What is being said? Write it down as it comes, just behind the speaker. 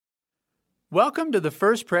Welcome to the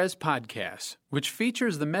First Pres podcast, which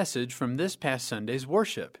features the message from this past Sunday's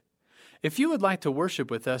worship. If you would like to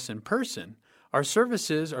worship with us in person, our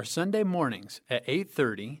services are Sunday mornings at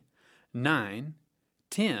 8:30, 9,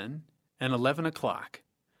 10, and 11 o'clock.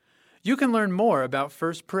 You can learn more about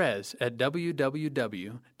First Pres at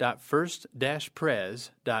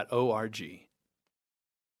www.first-pres.org.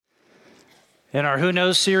 In our Who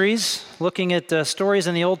Knows series, looking at stories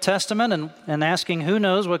in the Old Testament and asking who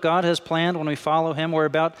knows what God has planned when we follow Him. We're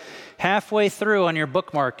about halfway through on your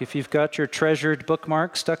bookmark, if you've got your treasured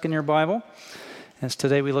bookmark stuck in your Bible. As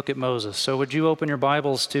today we look at Moses. So would you open your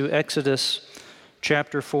Bibles to Exodus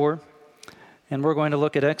chapter 4? And we're going to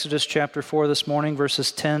look at Exodus chapter 4 this morning,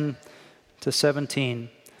 verses 10 to 17.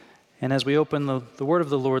 And as we open the word of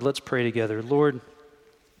the Lord, let's pray together. Lord,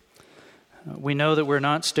 we know that we're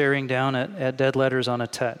not staring down at dead letters on a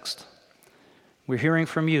text. We're hearing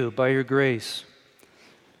from you by your grace.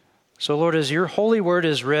 So, Lord, as your holy word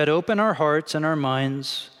is read, open our hearts and our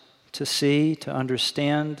minds to see, to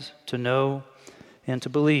understand, to know, and to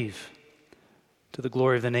believe, to the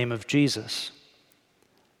glory of the name of Jesus.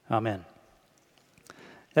 Amen.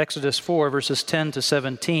 Exodus 4, verses 10 to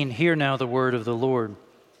 17. Hear now the word of the Lord.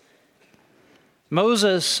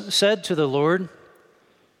 Moses said to the Lord,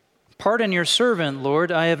 "Pardon your servant,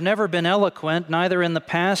 Lord. I have never been eloquent, neither in the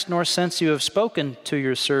past nor since you have spoken to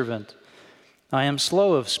your servant. I am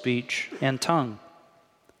slow of speech and tongue."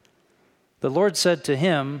 The Lord said to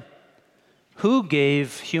him, "Who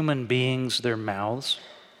gave human beings their mouths?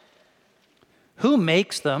 Who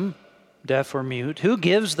makes them deaf or mute? Who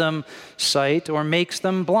gives them sight or makes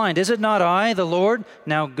them blind? Is it not I, the Lord?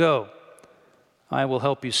 Now go. I will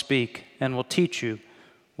help you speak and will teach you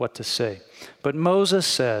what to say." But Moses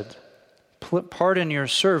said, "Pardon your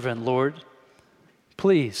servant, Lord.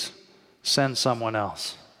 Please send someone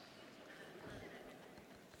else."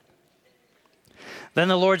 Then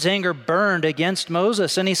the Lord's anger burned against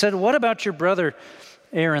Moses, and he said, "What about your brother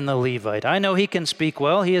Aaron the Levite? I know he can speak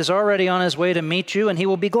well. He is already on his way to meet you, and he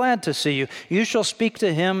will be glad to see you. You shall speak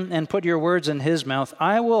to him and put your words in his mouth.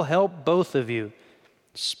 I will help both of you.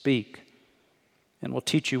 Speak, and will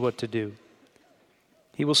teach you what to do.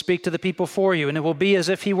 He will speak to the people for you, and it will be as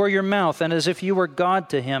if he were your mouth and as if you were God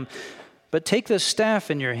to him. But take this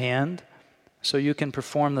staff in your hand so you can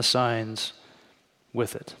perform the signs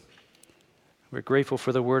with it." We're grateful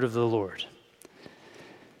for the word of the Lord.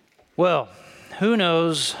 Well, who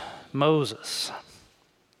knows Moses?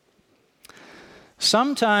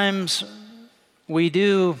 Sometimes we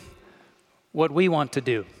do what we want to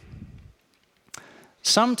do.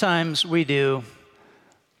 Sometimes we do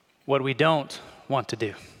what we don't want to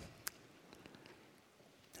do.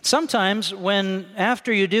 Sometimes when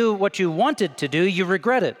after you do what you wanted to do, you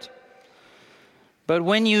regret it. But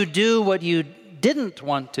when you do what you didn't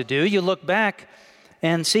want to do, you look back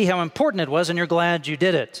and see how important it was and you're glad you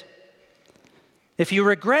did it. If you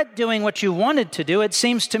regret doing what you wanted to do, it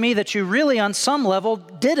seems to me that you really on some level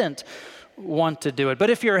didn't want to do it. But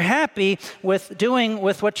if you're happy with doing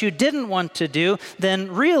with what you didn't want to do,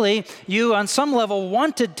 then really you on some level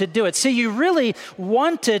wanted to do it. See, you really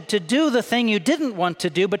wanted to do the thing you didn't want to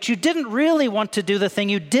do, but you didn't really want to do the thing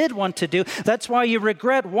you did want to do. That's why you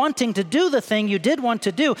regret wanting to do the thing you did want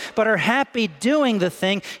to do, but are happy doing the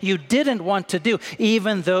thing you didn't want to do,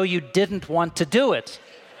 even though you didn't want to do it.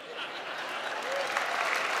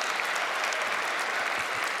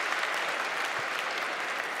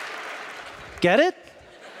 Get it?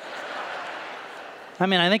 I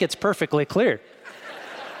mean, I think it's perfectly clear.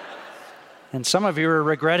 And some of you are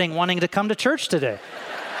regretting wanting to come to church today.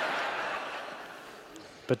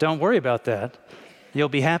 But don't worry about that. You'll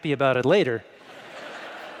be happy about it later.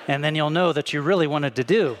 And then you'll know that you really wanted to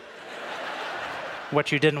do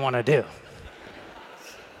what you didn't want to do.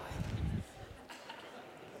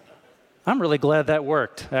 I'm really glad that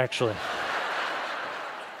worked, actually.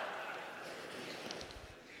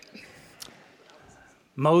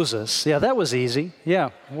 Moses, yeah, that was easy. Yeah,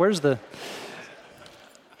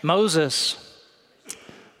 Moses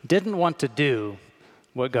didn't want to do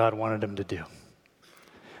what God wanted him to do.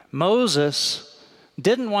 Moses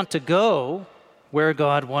didn't want to go where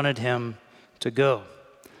God wanted him to go.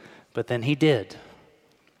 But then he did,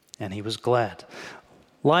 and he was glad.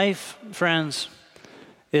 Life, friends,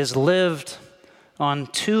 is lived on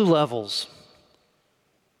two levels.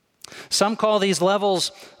 Some call these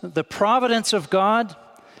levels the providence of God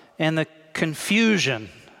and the confusion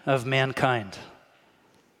of mankind.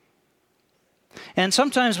 And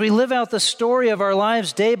sometimes we live out the story of our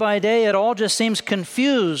lives day by day. It all just seems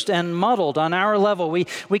confused and muddled on our level. We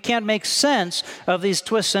can't make sense of these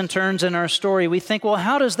twists and turns in our story. We think, well,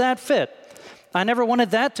 how does that fit? I never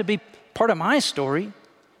wanted that to be part of my story.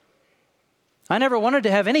 I never wanted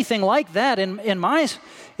to have anything like that in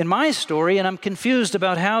my story, and I'm confused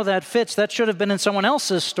about how that fits. That should have been in someone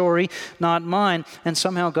else's story, not mine. And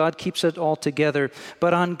somehow God keeps it all together.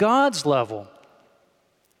 But on God's level,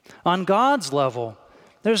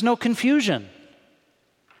 there's no confusion.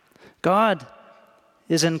 God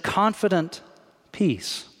is in confident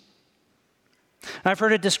peace. I've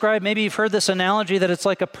heard it described, maybe you've heard this analogy, that it's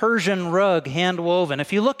like a Persian rug hand woven.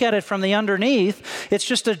 If you look at it from the underneath, it's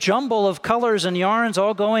just a jumble of colors and yarns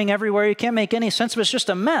all going everywhere. You can't make any sense of it. It's just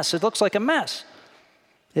a mess. It looks like a mess.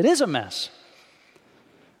 It is a mess.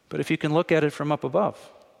 But if you can look at it from up above,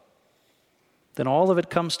 then all of it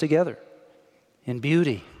comes together in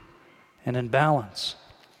beauty and in balance.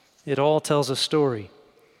 It all tells a story.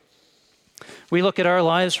 We look at our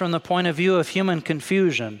lives from the point of view of human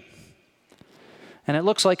confusion, and it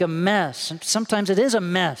looks like a mess. And sometimes it is a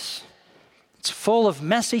mess. It's full of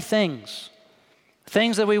messy things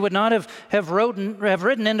that we would not have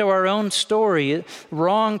written into our own story.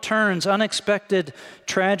 Wrong turns, unexpected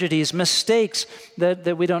tragedies, mistakes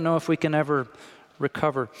that we don't know if we can ever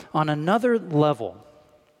recover. On another level,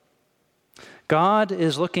 God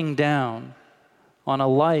is looking down on a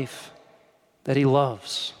life that He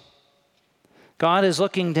loves. God is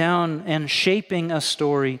looking down and shaping a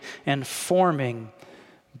story and forming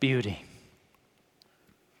beauty.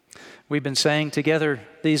 We've been saying together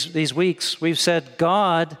these weeks, we've said,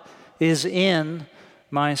 God is in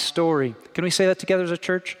my story. Can we say that together as a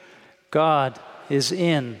church? God is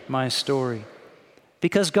in my story.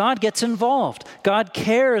 Because God gets involved. God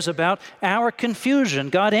cares about our confusion.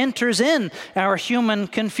 God enters in our human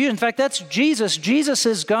confusion. In fact, that's Jesus. Jesus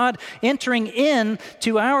is God entering in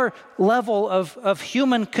to our level of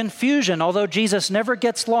human confusion, although Jesus never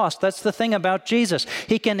gets lost. That's the thing about Jesus.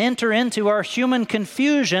 He can enter into our human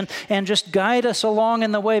confusion and just guide us along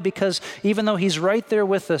in the way, because even though He's right there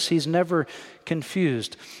with us, He's never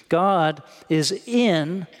confused. God is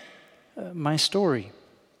in my story.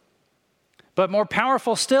 But more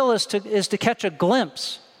powerful still is to catch a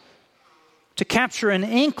glimpse, to capture an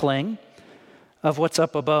inkling of what's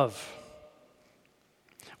up above.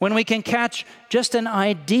 When we can catch just an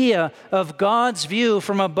idea of God's view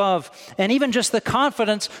from above, and even just the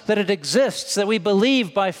confidence that it exists, that we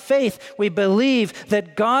believe by faith, we believe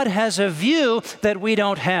that God has a view that we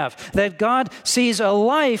don't have, that God sees a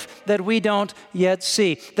life that we don't yet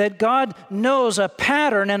see, that God knows a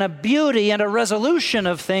pattern and a beauty and a resolution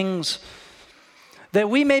of things that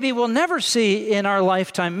we maybe will never see in our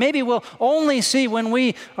lifetime. Maybe we'll only see when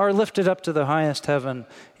we are lifted up to the highest heaven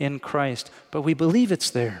in Christ. But we believe it's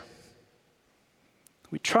there.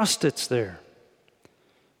 We trust it's there.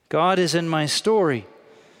 God is in my story,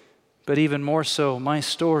 but even more so, my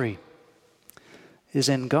story is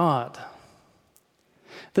in God.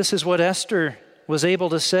 This is what Esther was able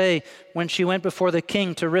to say when she went before the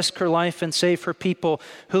king to risk her life and save her people.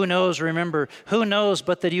 Who knows, remember, who knows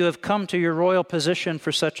but that you have come to your royal position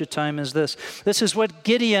for such a time as this. This is what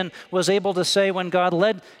Gideon was able to say when God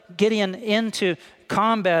led Gideon into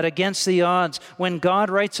combat against the odds. When God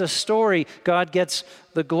writes a story, God gets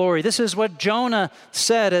the glory. This is what Jonah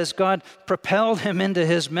said as God propelled him into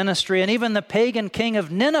his ministry. And even the pagan king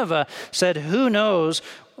of Nineveh said, who knows,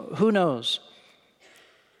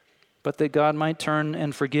 but that God might turn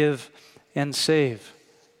and forgive and save.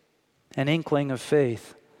 An inkling of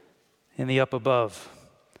faith in the up above.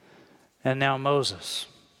 And now Moses.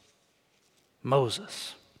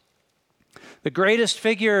 The greatest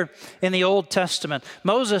figure in the Old Testament.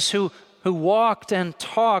 Moses who walked and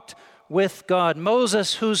talked with God.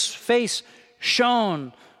 Moses whose face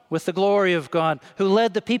shone with the glory of God. Who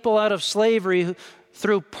led the people out of slavery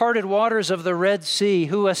through parted waters of the Red Sea,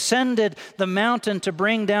 who ascended the mountain to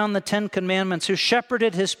bring down the 10 Commandments, who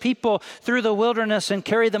shepherded his people through the wilderness and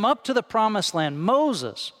carried them up to the promised land.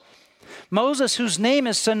 Moses, whose name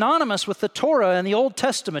is synonymous with the Torah and the Old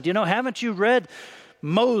Testament. You know, haven't you read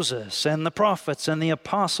Moses and the prophets and the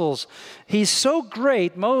apostles? He's so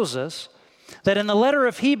great, Moses, that in the letter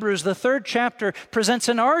of Hebrews, the 3rd chapter presents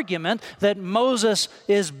an argument that Moses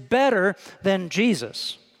is better than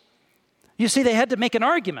Jesus. You see, they had to make an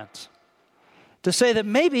argument to say that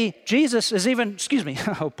maybe Jesus is even,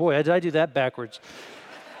 oh boy, did I do that backwards?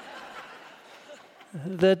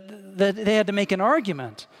 that they had to make an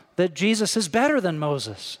argument that Jesus is better than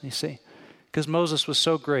Moses, you see, because Moses was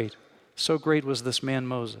so great. So great was this man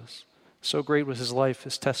Moses. So great was his life,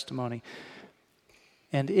 his testimony.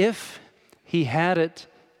 And if he had it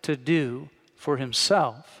to do for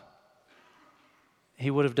himself,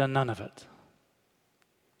 he would have done none of it.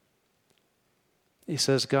 He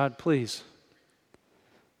says, God, please,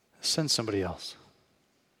 send somebody else.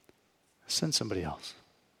 Send somebody else.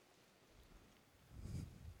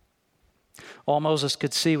 All Moses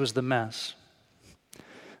could see was the mess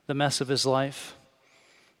of his life,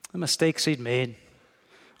 the mistakes he'd made.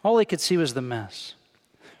 All he could see was the mess.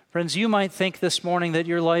 Friends, you might think this morning that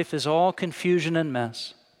your life is all confusion and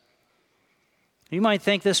mess. You might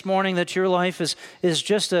think this morning that your life is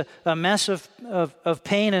just a mess of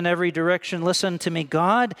pain in every direction. Listen to me.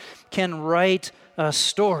 God can write a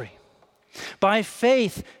story. By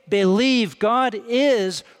faith, believe God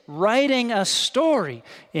is writing a story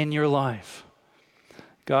in your life.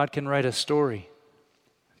 God can write a story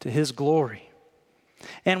to His glory.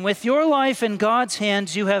 And with your life in God's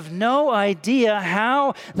hands, you have no idea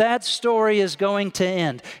how that story is going to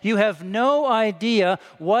end. You have no idea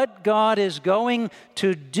what God is going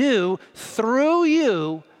to do through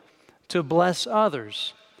you to bless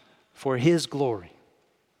others for His glory.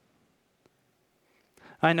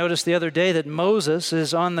 I noticed the other day that Moses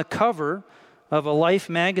is on the cover of a Life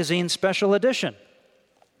magazine special edition.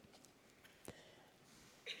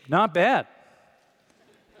 Not bad.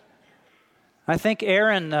 I think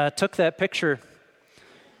Aaron took that picture.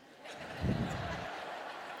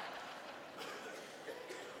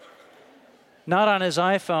 Not on his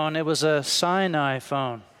iPhone, it was a Sinai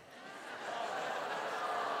phone.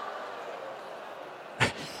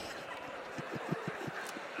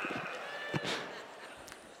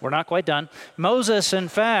 We're not quite done. Moses, in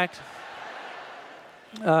fact,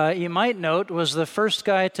 you might note, was the first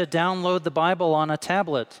guy to download the Bible on a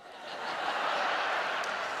tablet.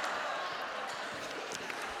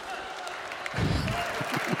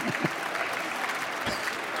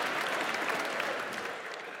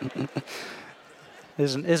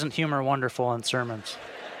 Isn't humor wonderful in sermons?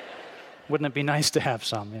 Wouldn't it be nice to have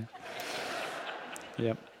some? Yeah.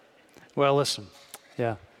 Yep. Well, listen.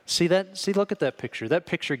 Yeah. See, look at that picture. That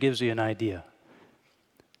picture gives you an idea.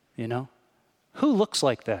 You know? Who looks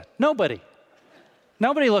like that? Nobody.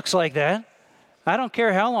 Nobody looks like that. I don't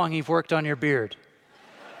care how long you've worked on your beard.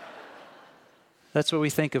 That's what we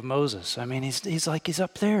think of Moses. I mean, he's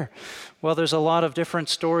up there. Well, there's a lot of different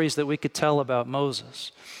stories that we could tell about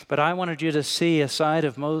Moses. But I wanted you to see a side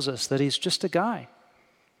of Moses that he's just a guy.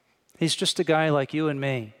 He's just a guy like you and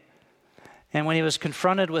me. And when he was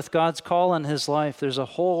confronted with God's call in his life, there's a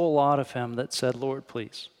whole lot of him that said, Lord,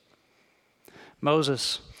 please.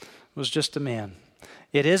 Moses was just a man.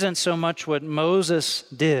 It isn't so much what Moses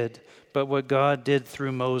did, but what God did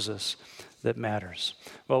through Moses that matters.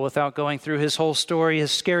 Well, without going through his whole story,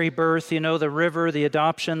 his scary birth, the river, the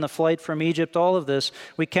adoption, the flight from Egypt, all of this,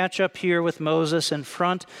 we catch up here with Moses in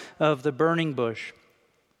front of the burning bush.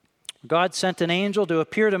 God sent an angel to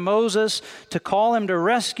appear to Moses to call him to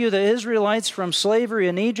rescue the Israelites from slavery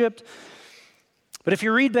in Egypt. But if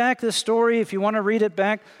you read back this story, if you want to read it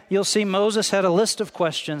back, you'll see Moses had a list of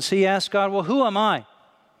questions. He asked God, well, who am I?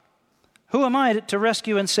 Who am I to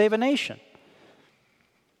rescue and save a nation?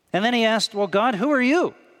 And then he asked, well, God, who are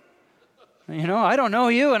you? I don't know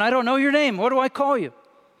you and I don't know your name. What do I call you?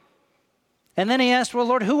 And then he asked, well,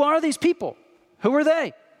 Lord, who are these people? Who are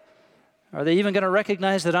they? Are they even going to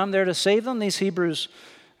recognize that I'm there to save them? These Hebrews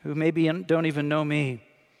who maybe don't even know me.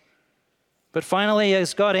 But finally,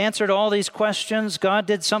 as God answered all these questions, God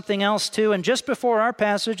did something else too. And just before our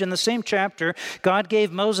passage in the same chapter, God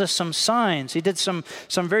gave Moses some signs. He did some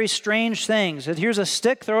very strange things. Here's a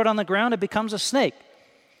stick, throw it on the ground, it becomes a snake.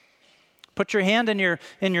 Put your hand in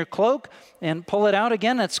your cloak and pull it out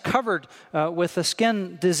again. It's covered with a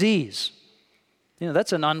skin disease.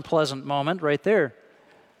 That's an unpleasant moment right there.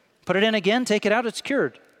 Put it in again, take it out, it's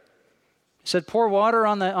cured. He said, pour water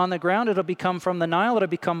on the ground, it'll become from the Nile, it'll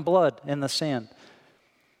become blood in the sand.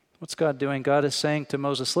 What's God doing? God is saying to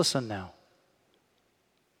Moses, listen now.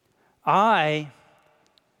 I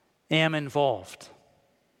am involved.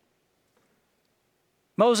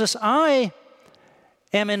 Moses, I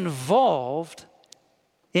am involved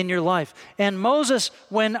in your life. And Moses,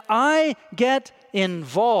 when I get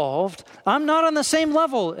involved, I'm not on the same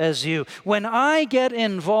level as you. When I get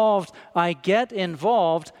involved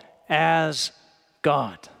as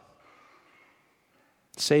God.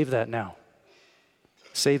 Save that now.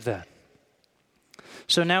 Save that.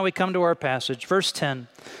 So now we come to our passage. Verse 10,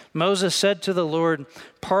 Moses said to the Lord,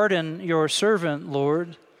 pardon your servant,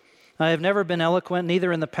 Lord. I have never been eloquent,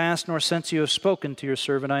 neither in the past nor since you have spoken to your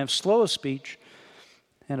servant. I am slow of speech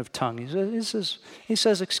and of tongue. He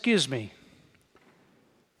says, excuse me.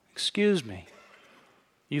 Excuse me.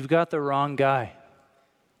 You've got the wrong guy.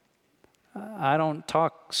 I don't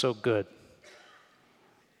talk so good.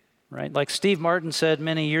 Right? Like Steve Martin said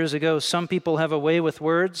many years ago, some people have a way with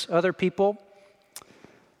words, other people,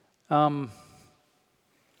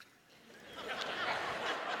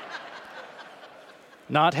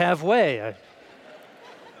 not halfway.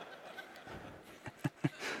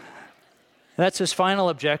 That's his final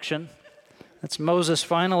objection. That's Moses'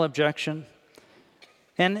 final objection.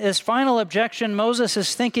 And his final objection, Moses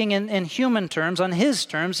is thinking in human terms, on his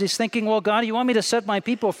terms. He's thinking, well, God, you want me to set my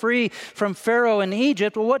people free from Pharaoh in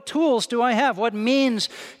Egypt? Well, what tools do I have? What means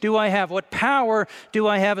do I have? What power do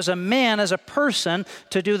I have as a man, as a person,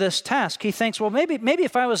 to do this task? He thinks, well, maybe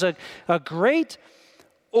if I was a great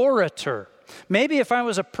orator, maybe if I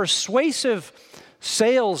was a persuasive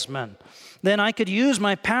salesman, then I could use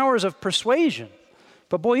my powers of persuasion.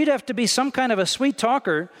 But boy, you'd have to be some kind of a sweet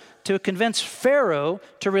talker to convince Pharaoh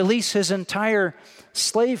to release his entire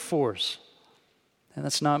slave force. And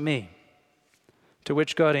that's not me. To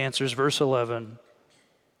which God answers, verse 11,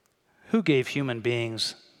 who gave human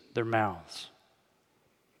beings their mouths?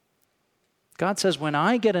 God says, when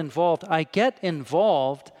I get involved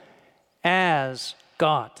as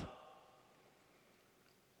God.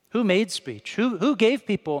 Who made speech? Who gave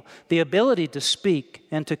people the ability to speak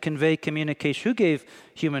and to convey communication? Who gave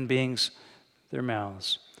human beings their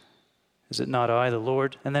mouths? Is it not I, the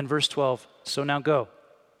Lord? And then verse 12, so now go.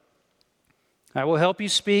 I will help you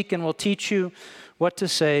speak and will teach you what to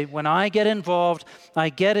say. When I get involved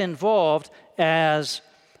as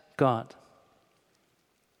God.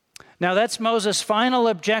 Now that's Moses' final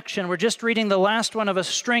objection. We're just reading the last one of a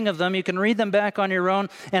string of them. You can read them back on your own.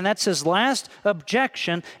 And that's his last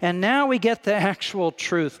objection. And now we get the actual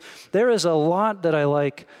truth. There is a lot that I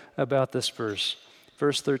like about this verse.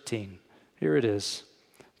 Verse 13. Here it is.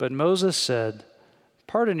 But Moses said,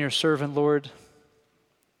 pardon your servant, Lord.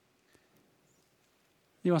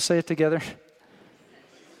 You want to say it together?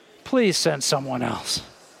 Please send someone else.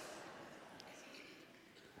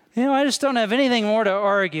 I just don't have anything more to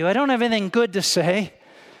argue. I don't have anything good to say.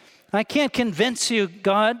 I can't convince you,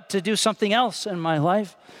 God, to do something else in my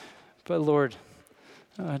life. But Lord,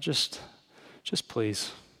 just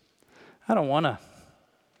please. I don't want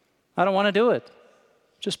to do it.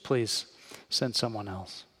 Just please send someone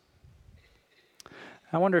else.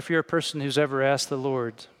 I wonder if you're a person who's ever asked the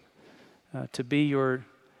Lord to be your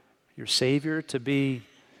Savior, to be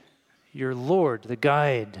your Lord, the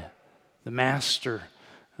guide, the master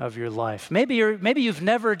of your life. Maybe you've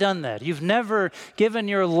never done that. You've never given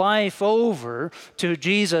your life over to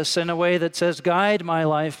Jesus in a way that says, guide my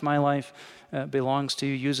life belongs to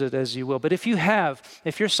you, use it as you will. But if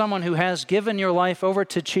you're someone who has given your life over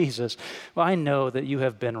to Jesus, well, I know that you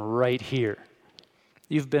have been right here.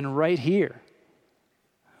 You've been right here.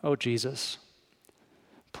 Oh, Jesus,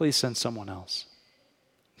 please send someone else.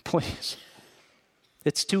 Please.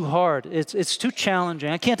 It's too hard. It's too challenging.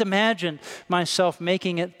 I can't imagine myself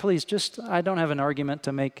making it. Please, I don't have an argument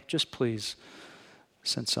to make. Just please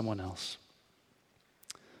send someone else.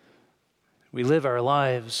 We live our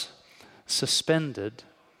lives suspended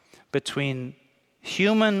between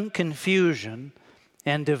human confusion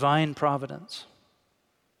and divine providence.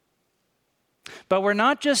 But we're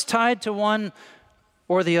not just tied to one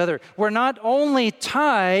or the other. We're not only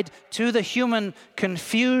tied to the human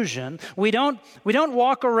confusion. We don't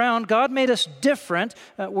walk around. God made us different.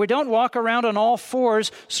 We don't walk around on all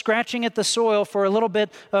fours scratching at the soil for a little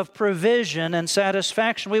bit of provision and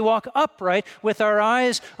satisfaction. We walk upright with our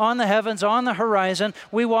eyes on the heavens, on the horizon.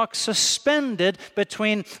 We walk suspended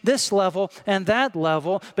between this level and that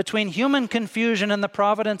level, between human confusion and the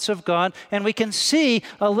providence of God, and we can see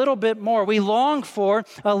a little bit more. We long for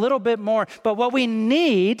a little bit more. But what we need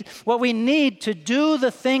to do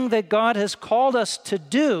the thing that God has called us to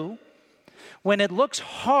do, when it looks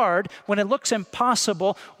hard, when it looks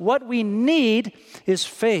impossible, what we need is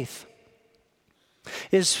faith.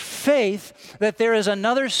 Is faith that there is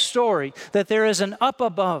another story, that there is an up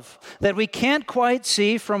above, that we can't quite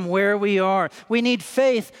see from where we are. We need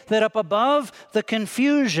faith that up above the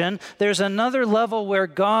confusion, there's another level where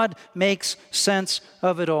God makes sense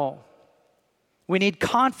of it all. We need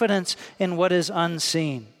confidence in what is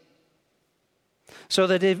unseen. So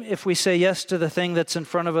that if we say yes to the thing that's in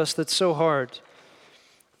front of us that's so hard,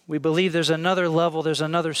 we believe there's another level, there's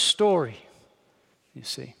another story, you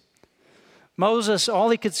see. Moses, all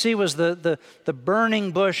he could see was the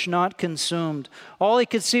burning bush not consumed. All he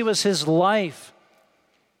could see was his life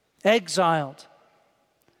exiled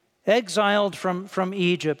from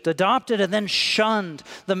Egypt, adopted and then shunned,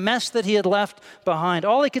 the mess that he had left behind.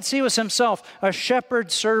 All he could see was himself, a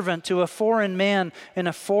shepherd servant to a foreign man in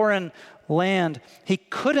a foreign land. He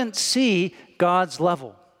couldn't see God's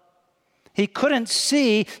level. He couldn't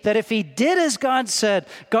see that if he did as God said,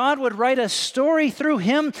 God would write a story through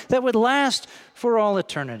him that would last for all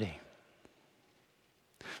eternity.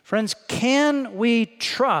 Friends, can we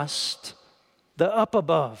trust the up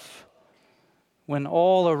above when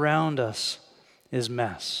all around us is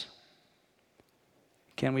mess?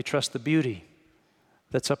 Can we trust the beauty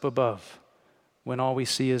that's up above when all we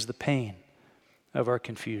see is the pain of our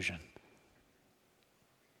confusion?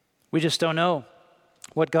 We just don't know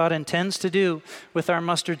what God intends to do with our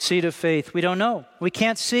mustard seed of faith. We don't know. We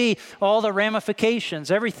can't see all the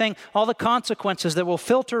ramifications, everything, all the consequences that will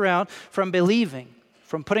filter out from believing,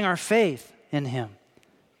 from putting our faith in Him.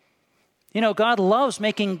 You know, God loves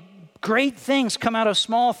making great things come out of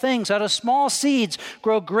small things. Out of small seeds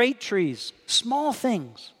grow great trees. Small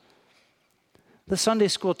things. The Sunday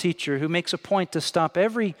school teacher who makes a point to stop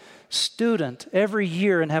every student every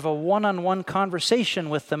year and have a one-on-one conversation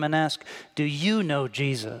with them and ask, do you know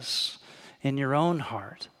Jesus in your own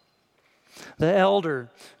heart? The elder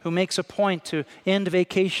who makes a point to end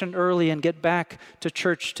vacation early and get back to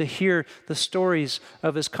church to hear the stories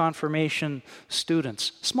of his confirmation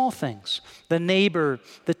students. Small things. The neighbor,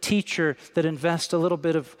 the teacher that invests a little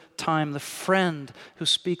bit of time, the friend who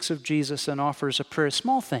speaks of Jesus and offers a prayer.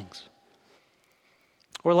 Small things.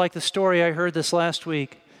 Or like the story I heard this last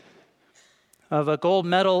week of a gold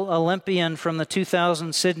medal Olympian from the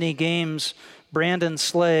 2000 Sydney Games, Brandon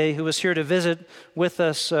Slay, who was here to visit with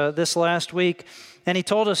us this last week. And he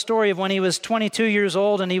told a story of when he was 22 years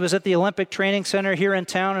old and he was at the Olympic Training Center here in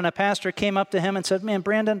town, and a pastor came up to him and said, man,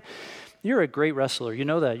 Brandon, you're a great wrestler. You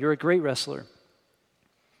know that. You're a great wrestler.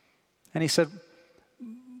 And he said,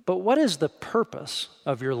 but what is the purpose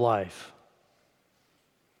of your life?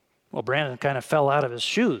 Well, Brandon kind of fell out of his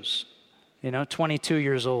shoes, 22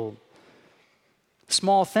 years old.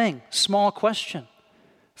 Small thing, small question.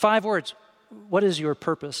 5 words. What is your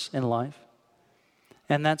purpose in life?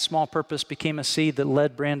 And that small purpose became a seed that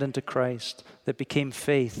led Brandon to Christ, that became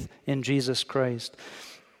faith in Jesus Christ.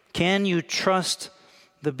 Can you trust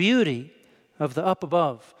the beauty of the up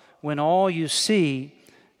above when all you see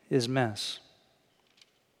is mess?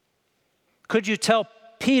 Could you tell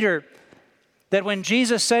Peter that when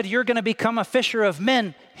Jesus said, you're going to become a fisher of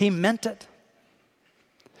men, he meant it?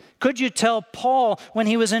 Could you tell Paul when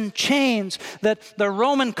he was in chains that the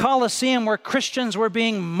Roman Colosseum where Christians were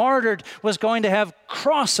being martyred was going to have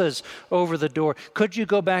crosses over the door? Could you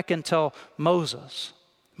go back and tell Moses,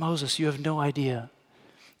 you have no idea.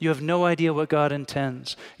 You have no idea what God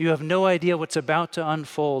intends. You have no idea what's about to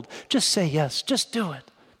unfold. Just say yes. Just do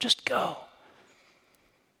it. Just go.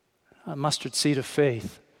 A mustard seed of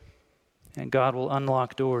faith, and God will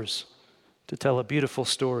unlock doors to tell a beautiful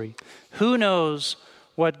story. Who knows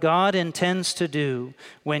what God intends to do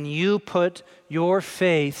when you put your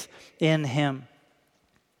faith in Him?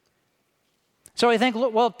 So I think,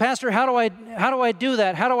 well, Pastor, how do I do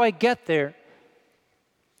that? How do I get there?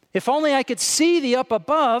 If only I could see the up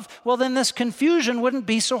above, well, then this confusion wouldn't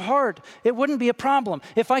be so hard. It wouldn't be a problem.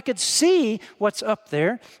 If I could see what's up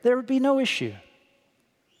there, there would be no issue.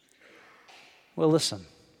 Well, listen.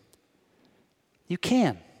 You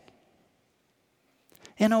can.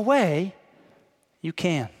 In a way, you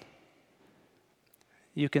can.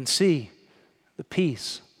 You can see the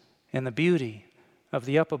peace and the beauty of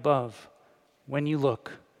the up above when you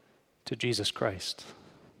look to Jesus Christ.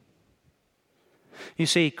 You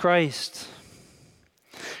see, Christ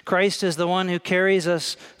is the one who carries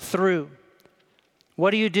us through.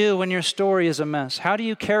 What do you do when your story is a mess? How do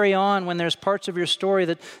you carry on when there's parts of your story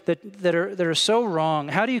that are so wrong?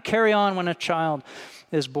 How do you carry on when a child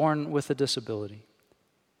is born with a disability?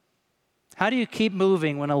 How do you keep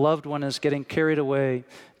moving when a loved one is getting carried away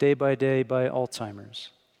day by Alzheimer's?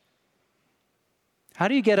 How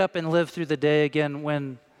do you get up and live through the day again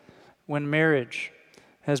when marriage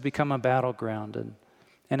has become a battleground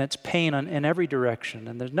and it's pain in every direction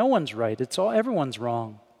and there's no one's right, everyone's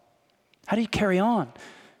wrong? How do you carry on?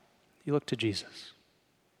 You look to Jesus.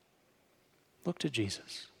 Look to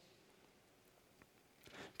Jesus.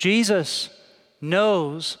 Jesus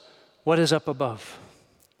knows what is up above,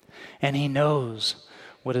 and He knows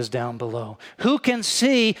what is down below. Who can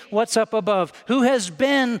see what's up above? Who has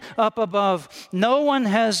been up above? No one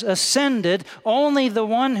has ascended, only the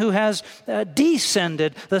one who has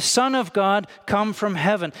descended, the Son of God come from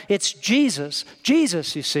heaven. It's Jesus.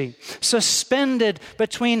 Jesus, you see, suspended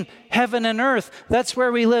between heaven and earth. That's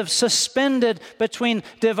where we live, suspended between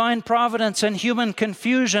divine providence and human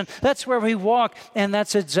confusion. That's where we walk, and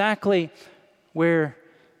that's exactly where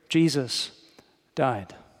Jesus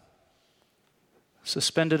died.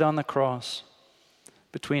 Suspended on the cross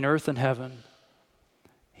between earth and heaven.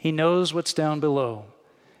 He knows what's down below,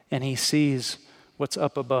 and He sees what's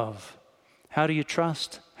up above. How do you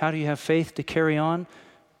trust? How do you have faith to carry on?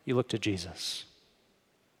 You look to Jesus.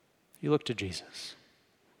 You look to Jesus,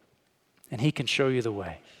 and He can show you the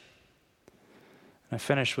way. I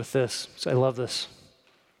finish with this. I love this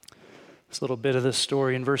little bit of this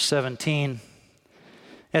story in verse 17.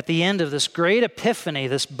 At the end of this great epiphany,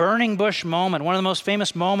 this burning bush moment, one of the most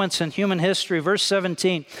famous moments in human history, verse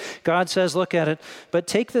 17, God says, look at it, but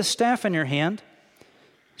take this staff in your hand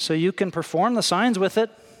so you can perform the signs with it.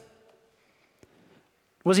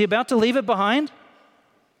 Was he about to leave it behind?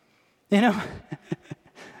 Take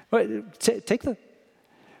the...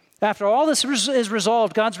 After all this is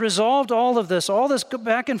resolved, God's resolved all of this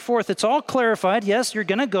back and forth. It's all clarified. Yes, you're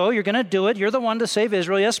going to go. You're going to do it. You're the one to save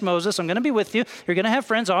Israel. Yes, Moses, I'm going to be with you. You're going to have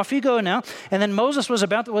friends. Off you go now. And then Moses was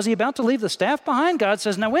he about to leave the staff behind? God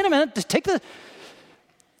says, now wait a minute. Take the...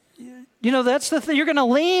 that's the thing. You're going to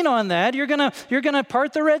lean on that. You're going to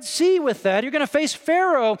part the Red Sea with that. You're going to face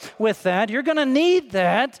Pharaoh with that. You're going to need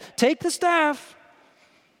that. Take the staff.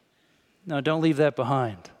 No, don't leave that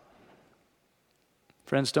behind.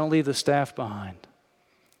 Friends, don't leave the staff behind.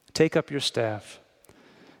 Take up your staff.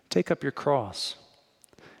 Take up your cross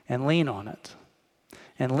and lean on it.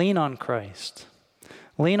 And lean on Christ.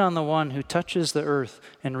 Lean on the one who touches the earth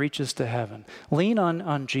and reaches to heaven. Lean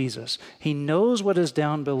on Jesus. He knows what is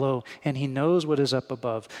down below and he knows what is up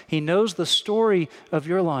above. He knows the story of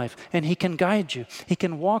your life and he can guide you. He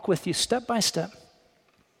can walk with you step by step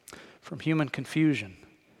from human confusion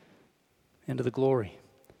into the glory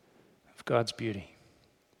of God's beauty.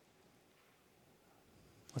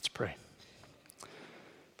 Let's pray.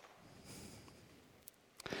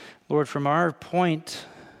 Lord, from our point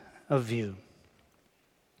of view,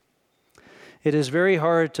 it is very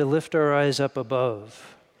hard to lift our eyes up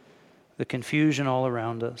above the confusion all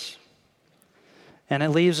around us. And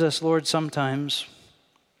it leaves us, Lord, sometimes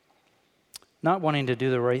not wanting to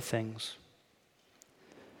do the right things.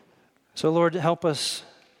 So, Lord, help us.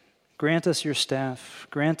 Grant us your staff.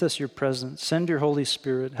 Grant us your presence. Send your Holy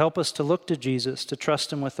Spirit. Help us to look to Jesus, to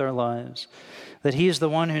trust him with our lives, that he is the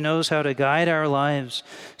one who knows how to guide our lives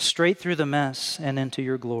straight through the mess and into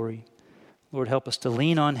your glory. Lord, help us to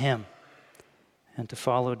lean on him and to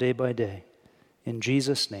follow day by day. In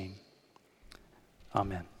Jesus' name,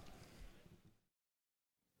 amen.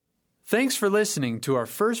 Thanks for listening to our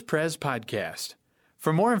First Pres podcast.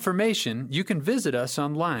 For more information, you can visit us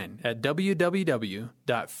online at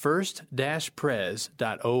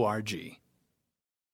www.first-pres.org.